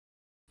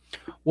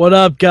What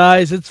up,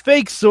 guys? It's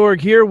Fake Sorg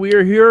here. We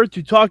are here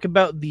to talk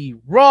about the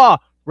Raw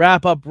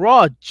wrap-up.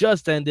 Raw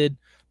just ended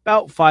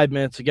about 5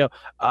 minutes ago.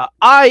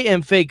 I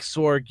am Fake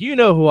Sorg. You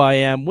know who I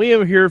am. We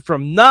are here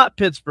from not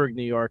Pittsburgh,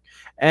 New York.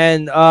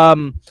 And,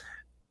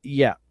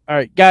 yeah. All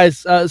right,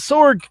 guys.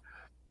 Sorg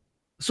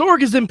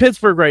is in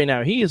Pittsburgh right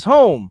now. He is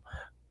home.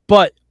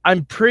 But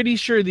I'm pretty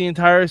sure the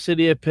entire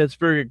city of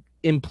Pittsburgh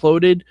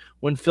imploded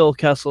when Phil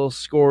Kessel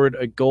scored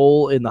a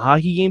goal in the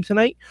hockey game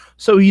tonight,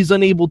 so he's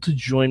unable to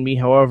join me.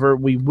 However,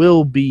 we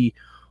will be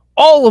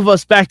all of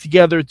us back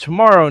together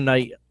tomorrow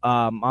night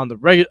on the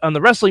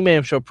Wrestling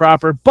Mayhem show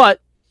proper. But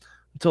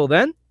until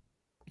then,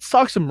 let's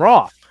talk some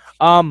Raw.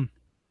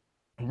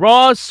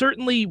 Raw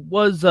certainly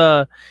was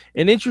an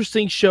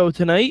interesting show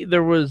tonight.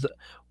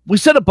 We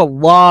set up a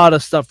lot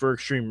of stuff for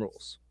Extreme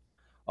Rules,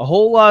 a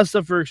whole lot of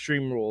stuff for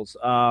Extreme Rules.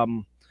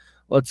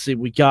 Let's see,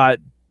 we got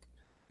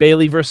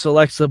Bayley versus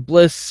Alexa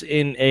Bliss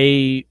in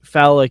a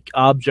phallic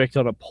object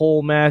on a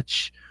pole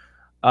match.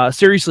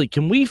 Seriously,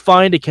 can we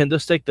find a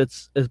kendo stick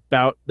that's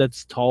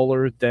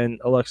taller than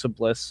Alexa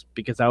Bliss?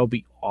 Because that would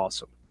be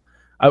awesome.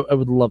 I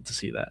would love to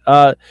see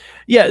that.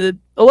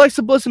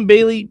 Alexa Bliss and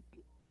Bayley,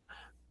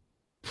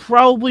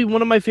 probably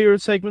one of my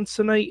favorite segments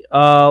tonight.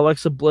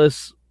 Alexa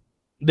Bliss,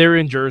 they're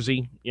in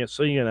Jersey. Yeah,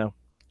 so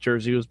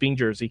Jersey was being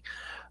Jersey.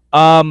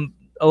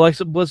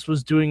 Alexa Bliss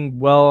was doing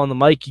well on the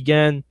mic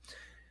again.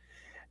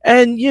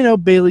 And,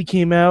 Bayley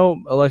came out.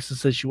 Alexa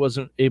said she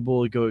wasn't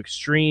able to go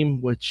extreme,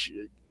 which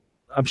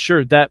I'm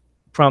sure that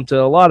prompted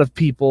a lot of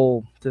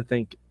people to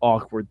think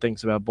awkward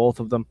things about both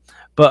of them.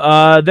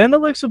 But then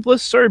Alexa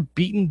Bliss started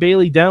beating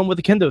Bayley down with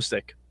a kendo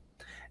stick.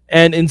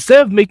 And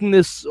instead of making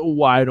this,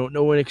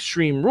 an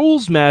Extreme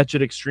Rules match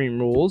at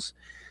Extreme Rules,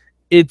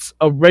 it's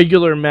a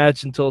regular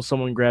match until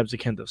someone grabs a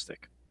kendo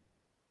stick.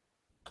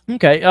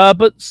 Okay,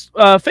 but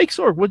Fake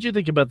Sorg, what do you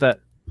think about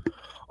that?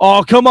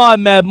 Oh, come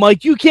on, Mad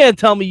Mike. You can't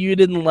tell me you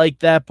didn't like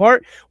that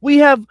part. We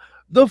have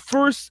the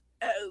first,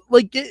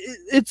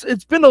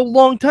 it's been a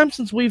long time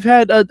since we've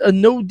had a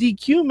no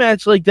DQ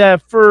match like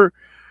that for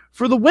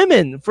the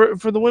women, for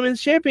the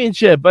women's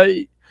championship.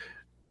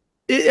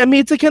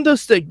 It's a kendo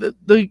stick.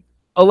 The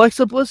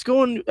Alexa Bliss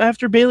going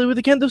after Bayley with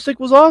a kendo stick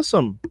was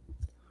awesome.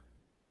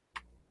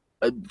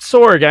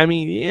 Sorg,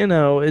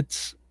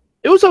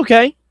 it was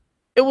okay.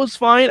 It was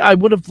fine. I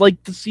would have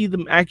liked to see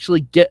them actually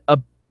get a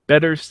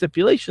better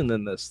stipulation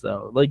than this,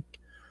 though. Like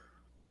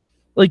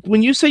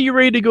when you say you're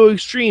ready to go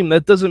extreme,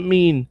 that doesn't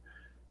mean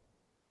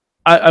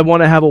I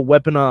want to have a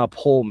weapon on a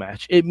pole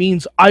match. It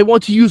means I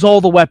want to use all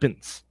the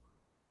weapons.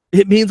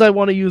 It means I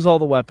want to use all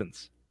the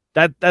weapons.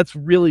 That's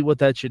really what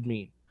that should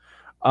mean.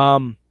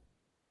 But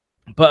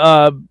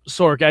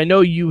Sorg, I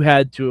know you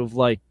had to have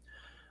liked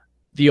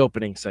the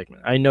opening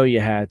segment. I know you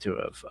had to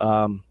have.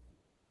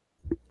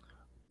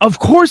 Of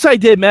course I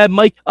did, Mad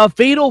Mike. A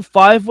fatal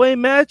 5-way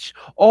match.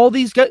 All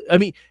these guys.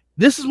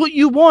 This is what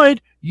you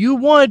wanted. You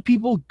wanted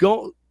people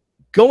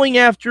going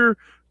after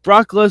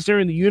Brock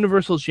Lesnar in the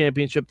Universal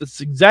Championship. That's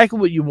exactly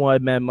what you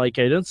wanted, Mad Mike.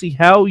 I don't see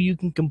how you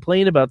can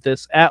complain about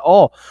this at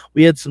all.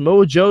 We had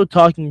Samoa Joe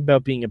talking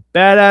about being a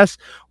badass.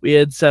 We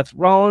had Seth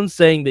Rollins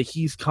saying that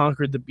he's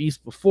conquered the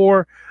beast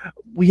before.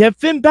 We have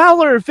Finn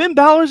Balor. Finn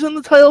Balor's in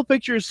the title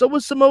picture. So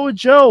was Samoa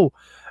Joe.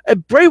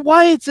 And Bray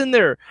Wyatt's in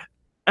there.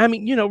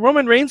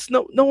 Roman Reigns,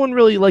 no one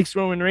really likes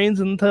Roman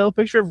Reigns in the title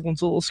picture.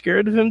 Everyone's a little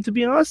scared of him, to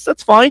be honest.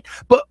 That's fine.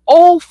 But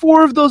all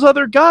 4 of those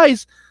other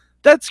guys,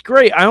 that's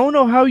great. I don't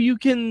know how you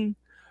can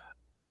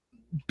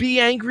be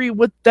angry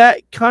with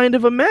that kind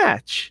of a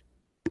match.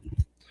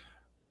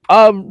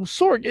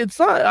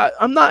 Sorg,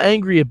 I'm not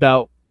angry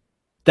about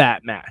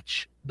that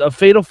match. The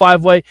Fatal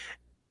 5-Way,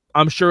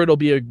 I'm sure it'll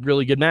be a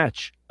really good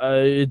match.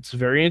 It's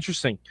very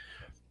interesting.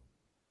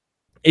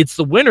 It's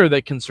the winner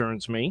that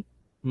concerns me,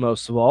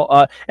 most of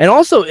all. And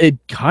also, it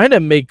kind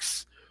of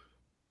makes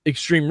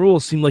Extreme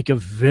Rules seem like a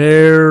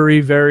very,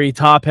 very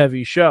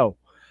top-heavy show.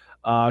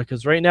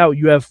 Because right now,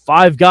 you have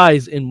 5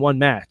 guys in one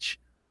match.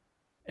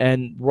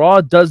 And Raw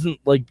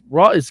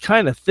is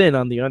kind of thin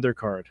on the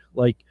undercard.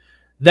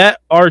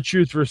 That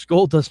R-Truth versus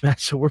Goldust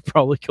match that we're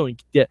probably going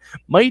to get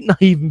might not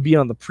even be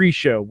on the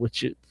pre-show,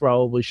 which it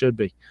probably should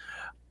be.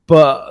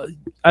 But,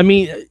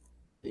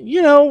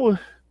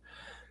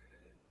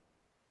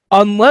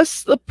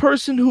 unless the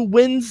person who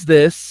wins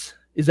this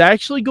is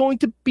actually going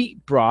to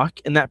beat Brock,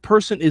 and that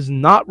person is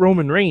not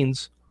Roman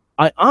Reigns,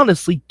 I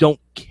honestly don't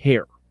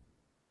care.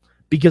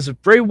 Because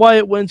if Bray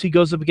Wyatt wins, he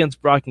goes up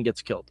against Brock and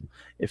gets killed.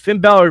 If Finn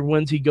Balor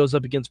wins, he goes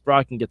up against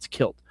Brock and gets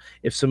killed.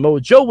 If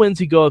Samoa Joe wins,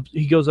 he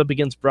goes up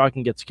against Brock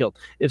and gets killed.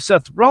 If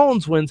Seth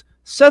Rollins wins,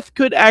 Seth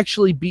could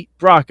actually beat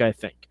Brock, I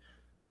think.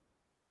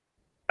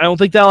 I don't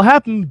think that'll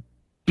happen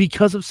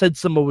because of said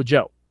Samoa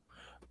Joe.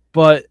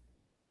 But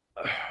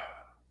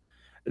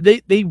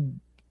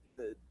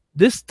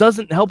this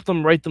doesn't help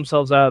them write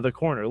themselves out of the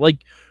corner. Braun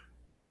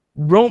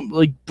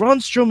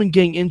Strowman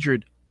getting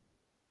injured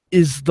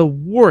is the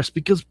worst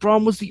because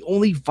Braun was the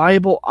only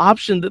viable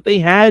option that they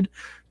had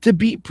to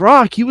beat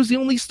Brock. He was the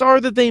only star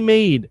that they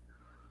made.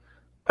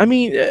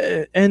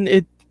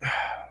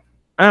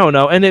 I don't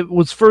know. And it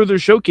was further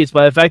showcased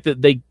by the fact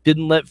that they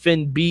didn't let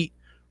Finn beat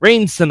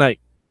Reigns tonight.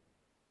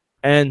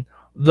 And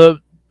the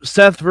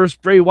Seth versus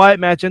Bray Wyatt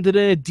match ended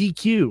in a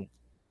DQ.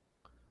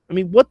 I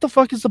mean, what the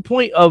fuck is the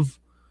point of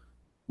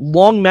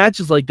long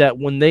matches like that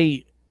when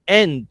they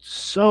end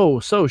so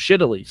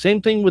shittily?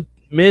 Same thing with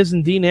Miz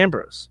and Dean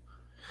Ambrose.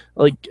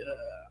 Like,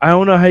 I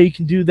don't know how you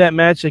can do that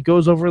match that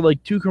goes over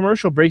like 2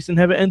 commercial breaks and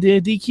have it end in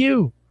a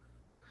DQ.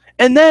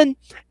 And then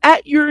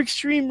at your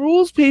Extreme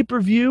Rules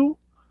pay-per-view,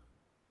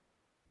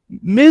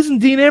 Miz and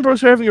Dean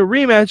Ambrose are having a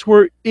rematch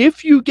where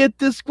if you get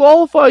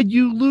disqualified,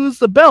 you lose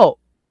the belt.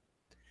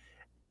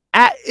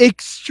 At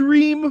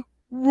Extreme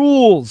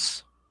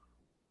Rules.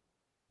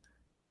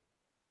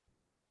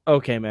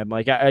 Okay, man,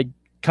 Mike, I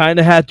kind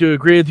of had to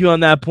agree with you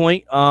on that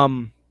point.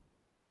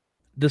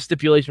 The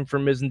stipulation for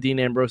Miz and Dean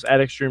Ambrose at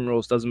Extreme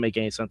Rules doesn't make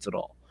any sense at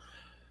all.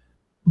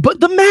 But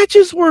the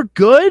matches were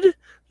good.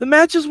 The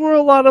matches were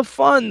a lot of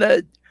fun.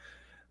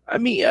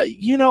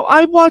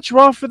 I watch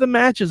Raw for the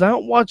matches. I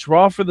don't watch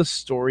Raw for the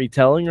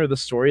storytelling or the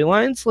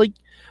storylines. Like,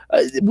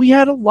 we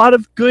had a lot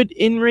of good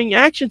in-ring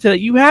action today.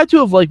 You had to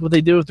have liked what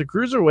they did with the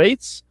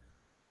cruiserweights.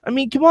 I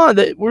mean, come on.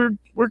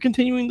 We're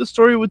continuing the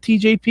story with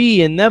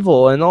TJP and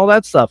Neville and all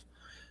that stuff.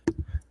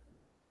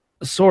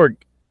 Sorg,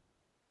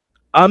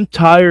 I'm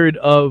tired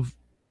of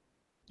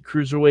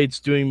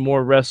cruiserweights doing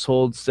more rest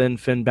holds than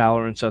Finn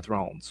Balor and Seth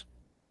Rollins.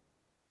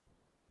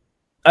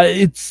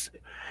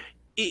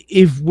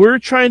 If we're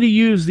trying to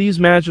use these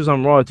matches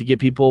on Raw to get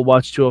people to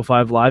watch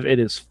 205 Live, it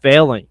is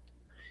failing.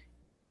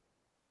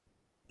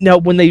 Now,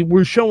 when they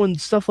were showing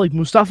stuff like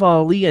Mustafa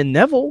Ali and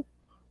Neville,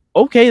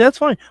 okay, that's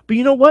fine. But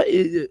you know what?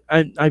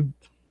 I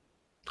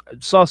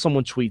saw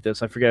someone tweet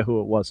this. I forget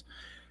who it was.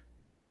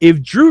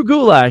 If Drew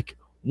Gulak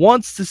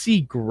wants to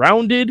see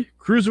grounded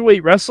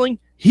cruiserweight wrestling,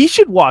 he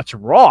should watch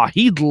Raw.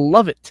 He'd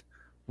love it.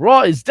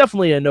 Raw is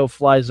definitely a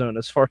no-fly zone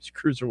as far as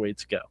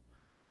cruiserweights go.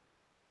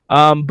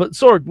 But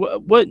Sorg,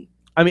 what?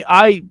 I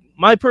mean,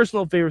 my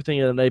personal favorite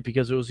thing of the night,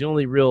 because it was the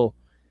only real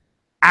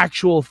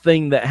actual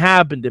thing that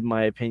happened, in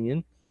my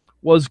opinion,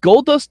 was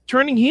Goldust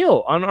turning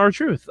heel on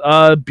R-Truth,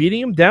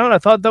 beating him down. I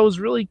thought that was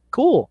really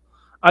cool.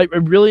 I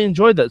really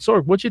enjoyed that.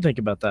 Sorg, what you think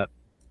about that?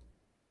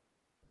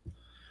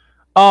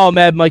 Oh,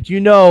 Mad Mike, you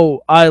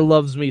know I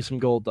loves me some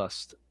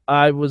Goldust.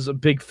 I was a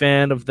big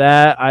fan of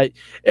that.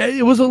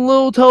 It was a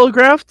little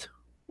telegraphed,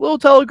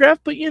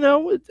 but you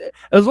know,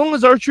 as long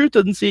as R-Truth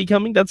doesn't see it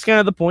coming, that's kind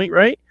of the point,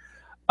 right?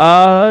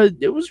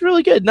 It was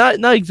really good.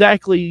 Not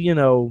exactly, you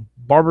know,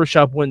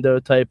 barbershop window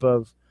type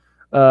of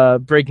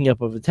breaking up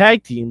of a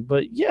tag team,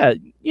 but yeah,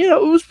 you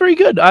know, it was pretty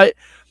good.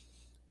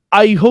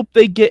 I hope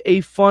they get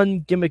a fun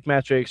gimmick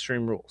match at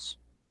Extreme Rules.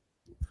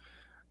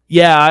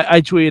 Yeah,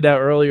 I tweeted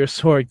out earlier,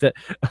 Sorg, that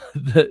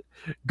the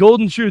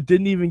Golden Truth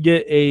didn't even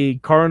get a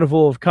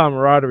carnival of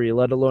camaraderie,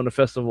 let alone a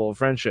festival of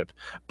friendship.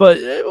 But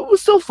it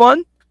was still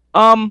fun.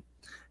 Kind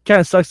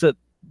of sucks that,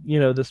 you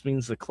know, this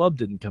means the club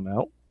didn't come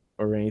out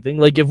or anything.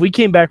 Like, if we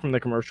came back from the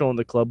commercial and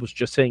the club was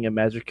just saying a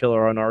magic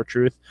killer on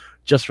R-Truth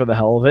just for the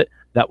hell of it,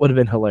 that would have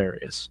been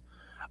hilarious.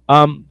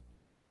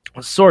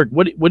 Sorg,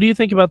 what do you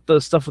think about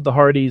the stuff with the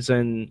Hardys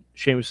and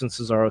Sheamus and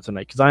Cesaro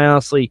tonight? Because I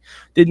honestly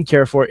didn't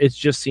care for it. It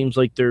just seems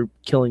like they're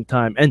killing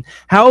time. And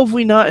how have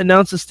we not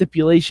announced a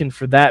stipulation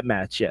for that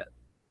match yet?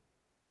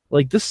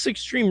 Like, this is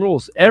Extreme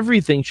Rules.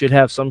 Everything should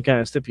have some kind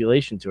of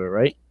stipulation to it,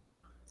 right?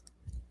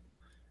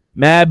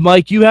 Mad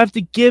Mike, you have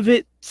to give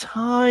it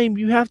time.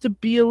 You have to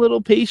be a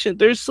little patient.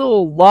 There's still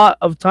a lot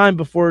of time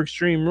before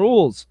Extreme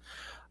Rules.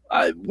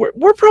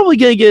 We're probably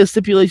going to get a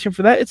stipulation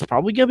for that. It's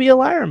probably going to be a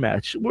ladder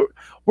match.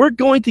 We're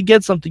going to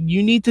get something.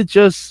 You need to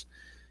just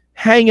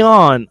hang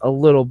on a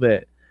little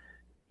bit.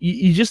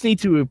 You just need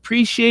to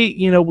appreciate,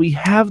 you know, we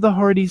have the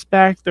Hardys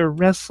back. They're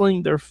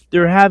wrestling.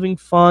 They're having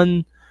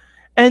fun.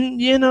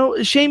 And, you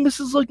know,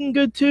 Sheamus is looking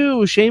good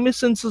too.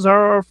 Sheamus and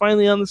Cesaro are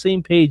finally on the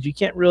same page. You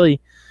can't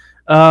really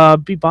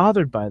be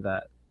bothered by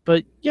that.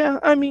 But, yeah,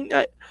 I mean,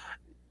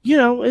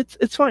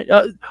 it's fine.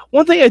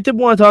 One thing I did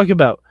want to talk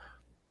about.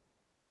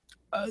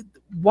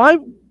 Why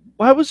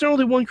was there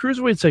only one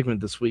cruiserweight segment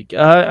this week?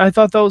 I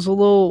thought that was a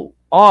little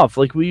off,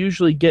 like we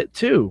usually get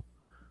two.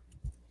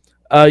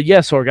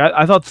 Yes, Sorg,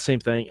 I thought the same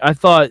thing. I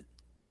thought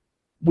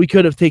we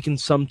could have taken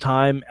some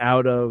time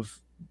out of,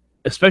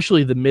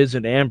 especially the Miz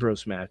and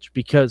Ambrose match,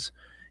 because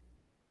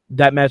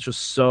that match was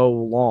so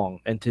long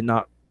and to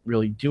not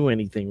really do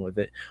anything with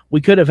it.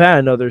 We could have had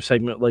another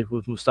segment like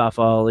with Mustafa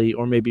Ali,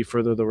 or maybe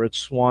further the Rich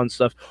Swann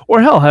stuff,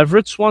 or hell, have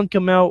Rich Swann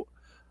come out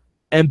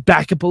and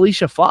back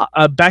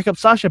up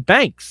Sasha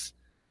Banks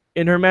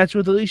in her match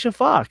with Alicia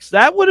Fox.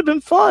 That would have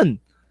been fun.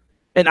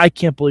 And I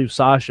can't believe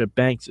Sasha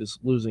Banks is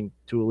losing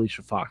to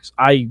Alicia Fox.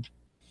 I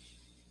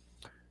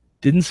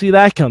didn't see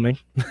that coming.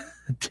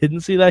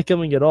 Didn't see that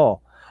coming at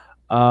all.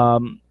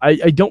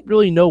 I don't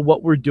really know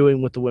what we're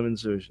doing with the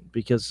women's division,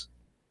 because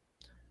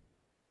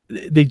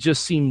they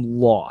just seem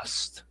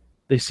lost.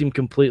 They seem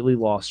completely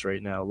lost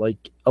right now. Like,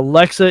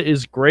 Alexa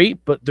is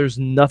great, but there's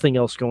nothing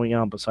else going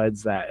on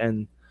besides that.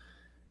 And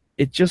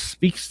it just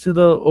speaks to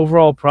the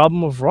overall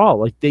problem of Raw.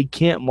 Like, they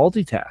can't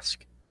multitask.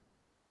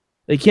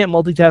 They can't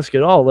multitask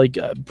at all. Like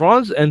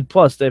Braun's, and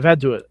plus they've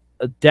had to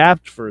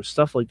adapt for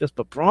stuff like this.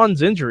 But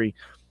Braun's injury,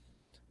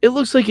 it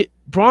looks like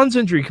Braun's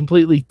injury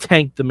completely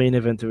tanked the main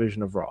event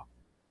division of Raw.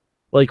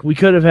 Like we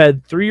could have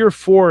had 3 or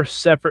 4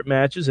 separate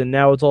matches, and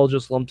now it's all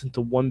just lumped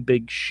into one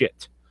big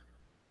shit.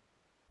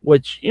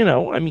 Which,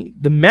 I mean,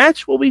 the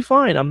match will be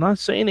fine. I'm not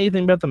saying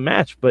anything about the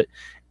match, but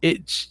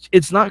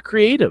it's not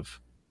creative.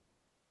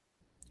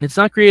 It's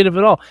not creative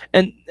at all.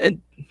 And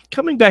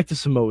coming back to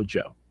Samoa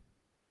Joe,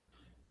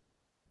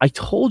 I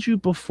told you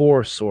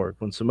before, Sorg,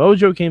 when Samoa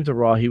Joe came to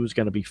Raw, he was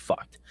going to be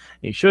fucked.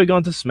 And he should have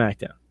gone to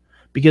SmackDown.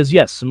 Because,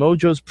 yes, Samoa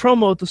Joe's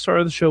promo at the start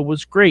of the show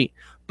was great.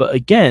 But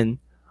again,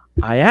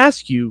 I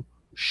ask you,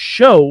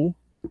 show,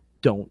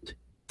 don't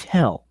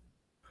tell.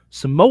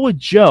 Samoa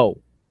Joe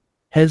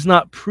has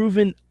not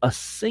proven a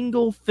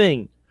single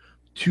thing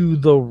to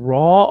the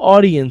Raw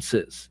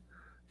audiences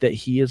that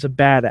he is a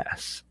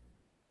badass.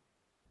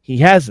 He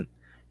hasn't.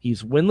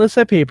 He's winless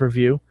at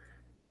pay-per-view.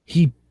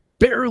 He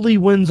barely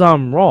wins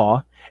on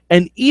Raw.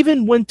 And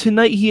even when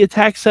tonight he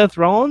attacked Seth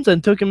Rollins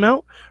and took him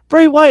out,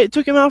 Bray Wyatt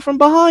took him out from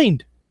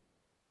behind.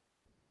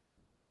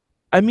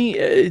 I mean,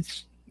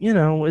 it's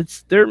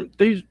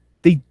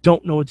they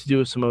don't know what to do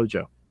with Samoa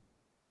Joe.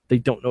 They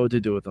don't know what to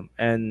do with him,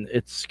 and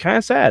it's kind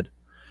of sad.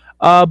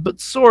 But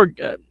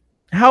Sorg,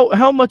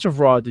 how much of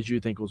Raw did you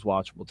think was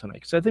watchable tonight?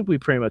 Because I think we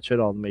pretty much hit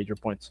all the major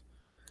points.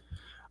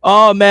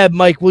 Oh, Mad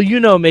Mike. Well, you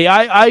know me.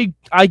 I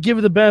give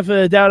it the benefit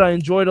of the doubt. I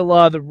enjoyed a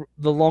lot of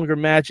the longer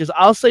matches.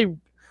 I'll say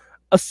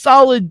a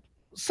solid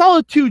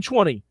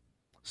 220.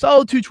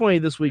 Solid 220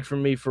 this week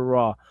from me for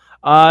Raw.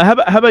 How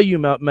about you,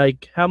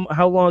 Mike? How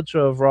much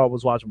of Raw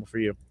was watchable for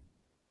you?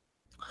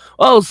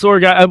 Well,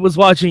 Sorg, I was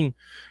watching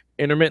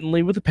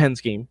intermittently with the Pens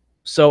game.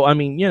 So, I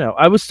mean,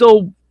 I was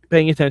still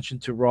paying attention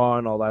to Raw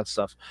and all that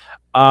stuff.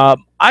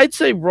 I'd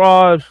say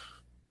Raw,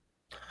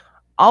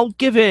 I'll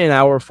give it an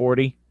hour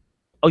 40.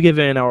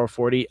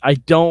 I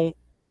don't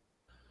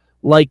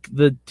like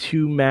the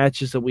 2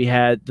 matches that we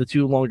had, the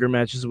 2 longer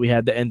matches that we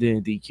had that ended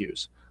in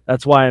DQs.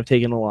 That's why I'm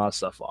taking a lot of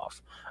stuff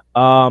off.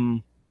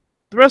 The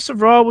rest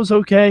of Raw was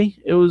okay.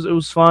 It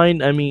was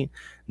fine. I mean,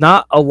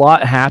 not a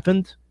lot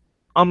happened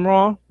on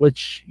Raw,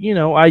 which,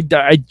 I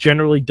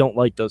generally don't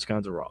like those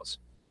kinds of Raws.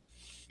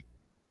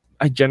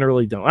 I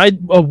generally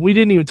don't. We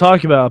didn't even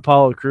talk about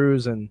Apollo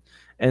Crews and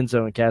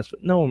Enzo and Cass,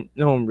 but no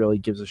one really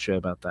gives a shit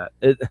about that.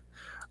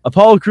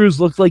 Apollo Crews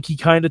looked like he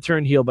kind of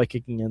turned heel by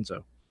kicking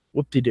Enzo.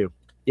 Whoop-de-doo.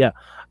 Yeah.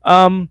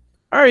 All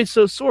right,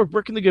 so Sorg,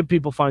 where can the good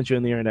people find you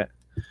on the internet?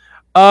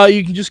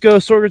 You can just go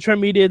to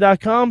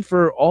sorgatronmedia.com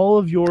for all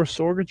of your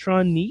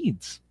Sorgatron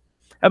needs.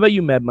 How about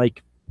you, Mad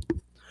Mike?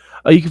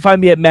 You can find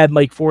me at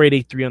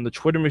MadMike4883 on the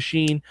Twitter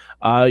machine.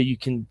 You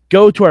can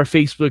go to our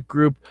Facebook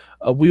group.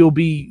 We will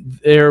be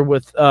there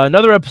with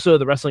another episode of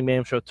the Wrestling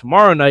Mayhem Show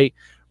tomorrow night,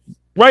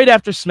 right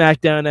after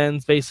SmackDown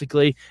ends,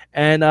 basically.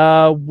 And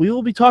we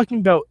will be talking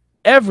about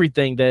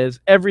everything that is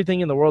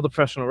everything in the world of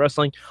professional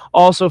wrestling.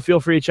 Also, feel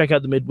free to check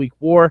out the Midweek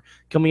War.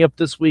 Coming up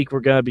this week, we're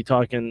going to be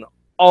talking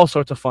all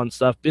sorts of fun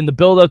stuff. In the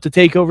build-up to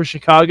TakeOver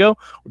Chicago,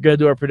 we're going to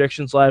do our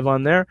predictions live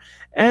on there.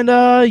 And,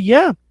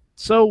 yeah,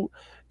 so,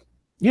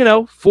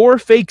 for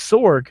Fake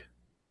Sorg,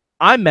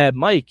 I'm Mad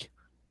Mike.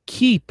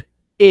 Keep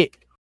it